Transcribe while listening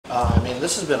I mean,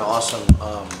 this has been awesome.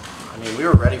 I mean, we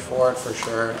were ready for it for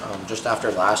sure. Just after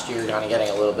last year, kind of getting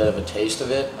a little bit of a taste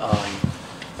of it,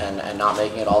 and not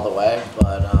making it all the way.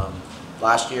 But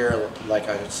last year, like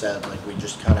I said, like we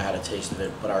just kind of had a taste of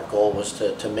it. But our goal was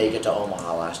to make it to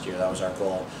Omaha last year. That was our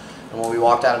goal. And when we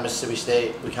walked out of Mississippi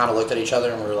State, we kind of looked at each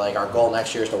other and we were like, our goal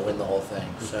next year is to win the whole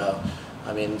thing. So,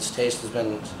 I mean, it's tasted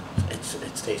amazing,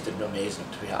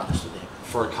 to be honest with you.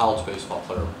 For a college baseball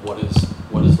player, what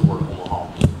does the word Omaha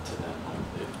mean to them?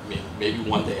 Maybe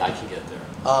one day I can get there.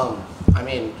 I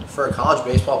mean, for a college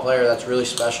baseball player, that's really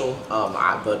special.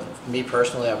 But me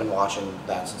personally, I've been watching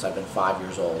that since I've been 5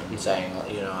 years old and saying,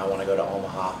 you know, I want to go to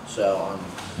Omaha. So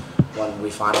when we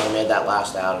finally made that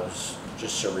last out, it was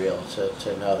just surreal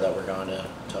to know that we're going to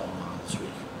Omaha this week.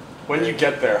 When you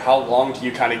get there, how long do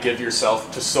you kind of give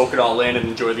yourself to soak it all in and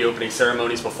enjoy the opening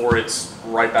ceremonies before it's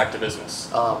right back to business?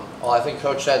 Well, I think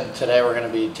Coach said today we're going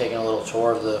to be taking a little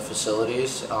tour of the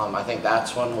facilities. I think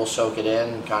that's when we'll soak it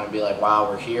in and kind of be like, wow,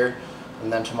 we're here.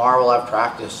 And then tomorrow we'll have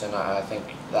practice, and I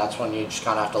think that's when you just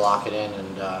kind of have to lock it in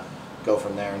and go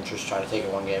from there and just try to take it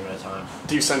one game at a time.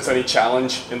 Do you sense any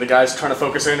challenge in the guys trying to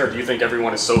focus in, or do you think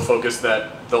everyone is so focused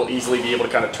that they'll easily be able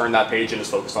to kind of turn that page and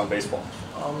just focus on baseball?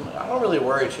 I don't really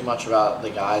worry too much about the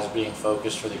guys being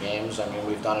focused for the games. I mean,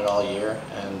 we've done it all year,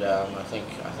 and I think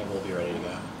we'll be ready to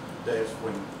go. Dave,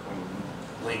 when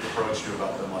Link approached you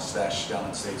about the mustache down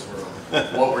in Statesboro,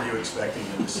 what were you expecting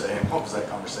him to say, and what was that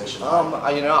conversation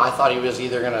like? You know, I thought he was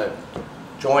either going to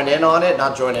not join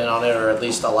in on it, or at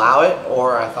least allow it,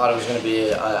 or I thought it was going to be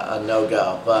a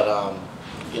no-go. But,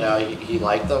 you know, he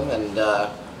liked them, and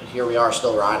here we are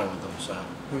still riding with them. So.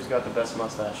 Who's got the best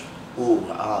mustache? Ooh,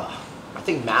 I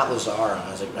think Matt Lazaro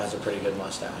has a pretty good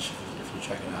mustache if you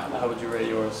check it out. How would you rate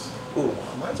yours? Ooh,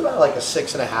 mine's about like a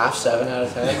 6.5, 7 out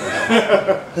of 10.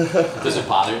 Does it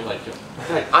bother you? Like,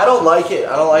 I don't like it,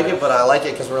 but I like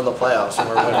it because we're in the playoffs and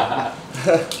we're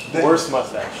winning. Worst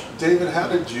mustache. David, how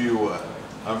did you?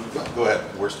 Go ahead.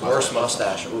 Worst mustache. Worst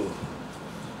mustache. Ooh.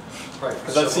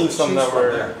 Because I've seen some that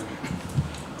were.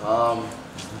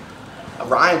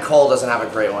 Ryan Cole doesn't have a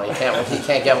great one. He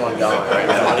can't get one going right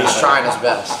now, but he's trying his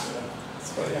best.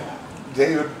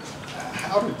 David,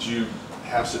 how did you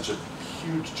have such a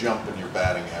huge jump in your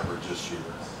batting average this year?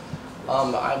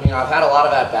 I mean, I've had a lot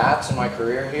of at-bats in my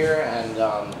career here, and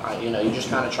you know, you just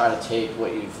kind of try to take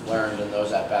what you've learned in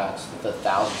those at-bats, the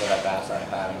thousands of at-bats that I've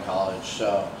had in college.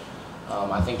 So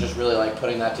I think just really like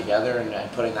putting that together and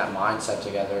putting that mindset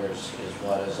together is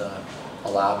what has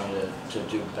allowed me to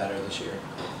do better this year.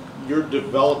 Your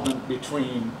development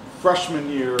between freshman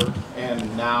year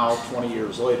and now 20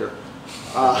 years later,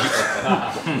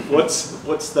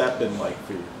 what's that been like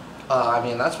for you? I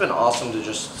mean, that's been awesome to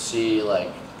just see,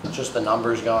 like, just the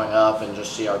numbers going up and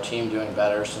just see our team doing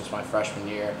better since my freshman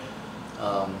year.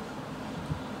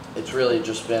 It's really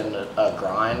just been a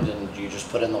grind, and you just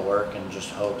put in the work and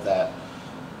just hope that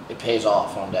it pays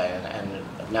off one day, and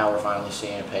now we're finally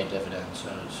seeing it pay dividends, so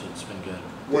it's been good.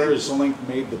 Where has Link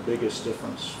made the biggest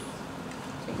difference?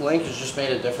 I think Link has just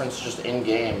made a difference just in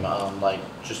game, like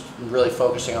just really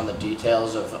focusing on the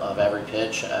details of every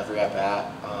pitch, every at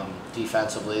bat.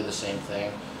 Defensively, the same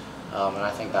thing, and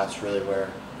I think that's really where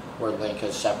Link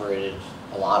has separated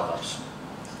a lot of us.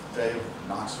 Dave,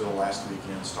 Knoxville last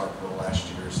weekend, Starkville last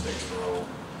year, Statesboro,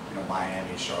 you know,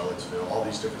 Miami, Charlottesville, all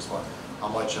these different spots. How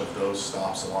much of those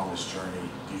stops along this journey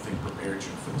do you think prepared you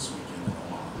for this weekend in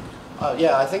Omaha?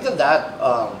 Yeah, I think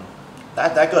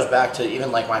that goes back to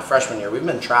even like my freshman year. We've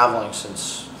been traveling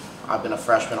since I've been a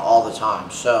freshman all the time.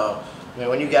 So, I mean,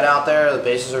 when you get out there, the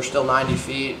bases are still 90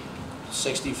 feet,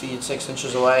 60 feet, 6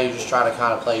 inches away. You just try to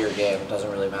kind of play your game. It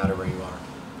doesn't really matter where you are.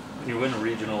 When you win a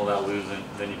regional without losing,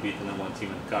 then you beat the #1 team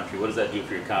in the country. What does that do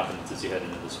for your confidence as you head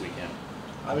into this weekend?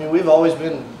 I mean, we've always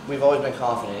been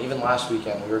confident. Even last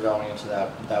weekend, we were going into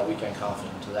that weekend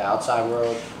confident. To the outside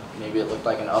world, maybe it looked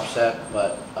like an upset,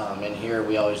 but in here,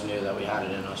 we always knew that we had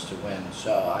it in us to win.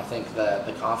 So I think that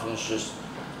the confidence just,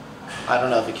 I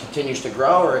don't know if it continues to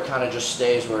grow or it kind of just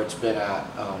stays where it's been at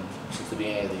since the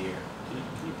beginning of the year. Can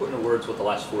you put into words what the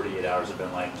last 48 hours have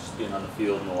been like, just being on the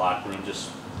field in the locker room, just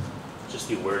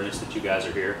the awareness that you guys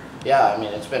are here? Yeah, I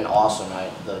mean, it's been awesome.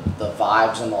 The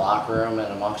vibes in the locker room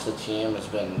and amongst the team has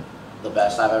been the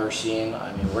best I've ever seen.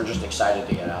 I mean, we're just excited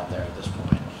to get out there at this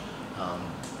point.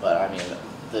 But I mean,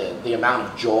 the amount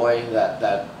of joy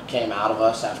that came out of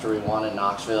us after we won in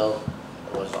Knoxville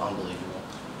was unbelievable.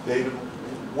 David,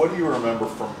 what do you remember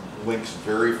from Link's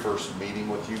very first meeting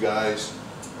with you guys,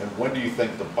 and when do you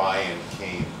think the buy-in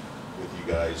came with you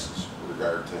guys in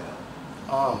regard to him?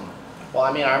 Well,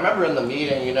 I mean, I remember in the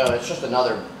meeting, you know, it's just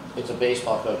another it's a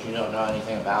baseball coach. You don't know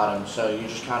anything about him, so you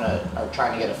just kind of are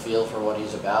trying to get a feel for what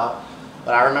he's about.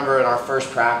 But I remember in our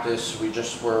first practice, we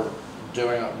just were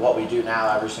doing what we do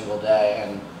now every single day,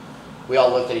 and we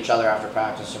all looked at each other after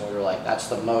practice and we were like, that's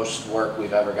the most work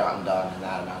we've ever gotten done in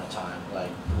that amount of time. Like,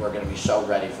 we're going to be so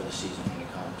ready for the season when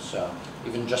it comes. So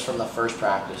even just from the first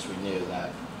practice, we knew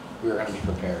that we were going to be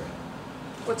prepared.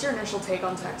 What's your initial take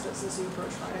on Texas as you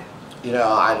approach Friday? You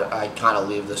know, I kind of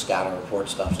leave the scouting report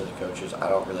stuff to the coaches. I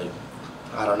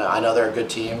don't know. I know they're a good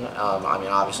team. I mean,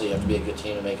 obviously you have to be a good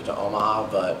team to make it to Omaha,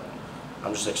 but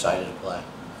I'm just excited to play.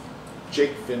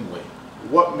 Jake Findlay,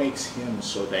 what makes him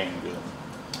so dang good?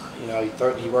 You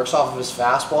know, he works off of his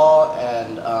fastball,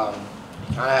 and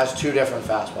he kind of has two different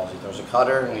fastballs. He throws a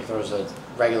cutter and he throws a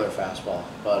regular fastball,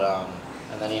 but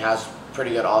and then he has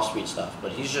pretty good off-speed stuff.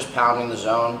 But he's just pounding the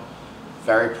zone,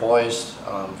 very poised,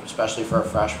 especially for a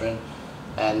freshman,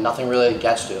 and nothing really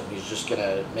gets to him. He's just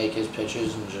gonna make his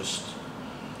pitches and just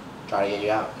try to get you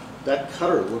out. That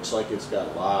cutter looks like it's got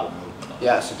a lot of movement.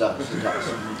 Yes, it does. It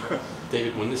does.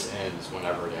 David, when this ends,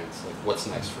 whenever it ends, like what's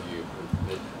next for you?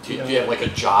 Do you have like a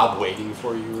job waiting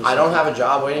for you? I don't have a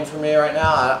job waiting for me right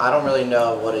now. I don't really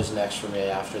know what is next for me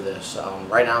after this.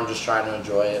 Right now I'm just trying to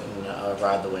enjoy it and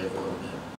ride the wave a little bit.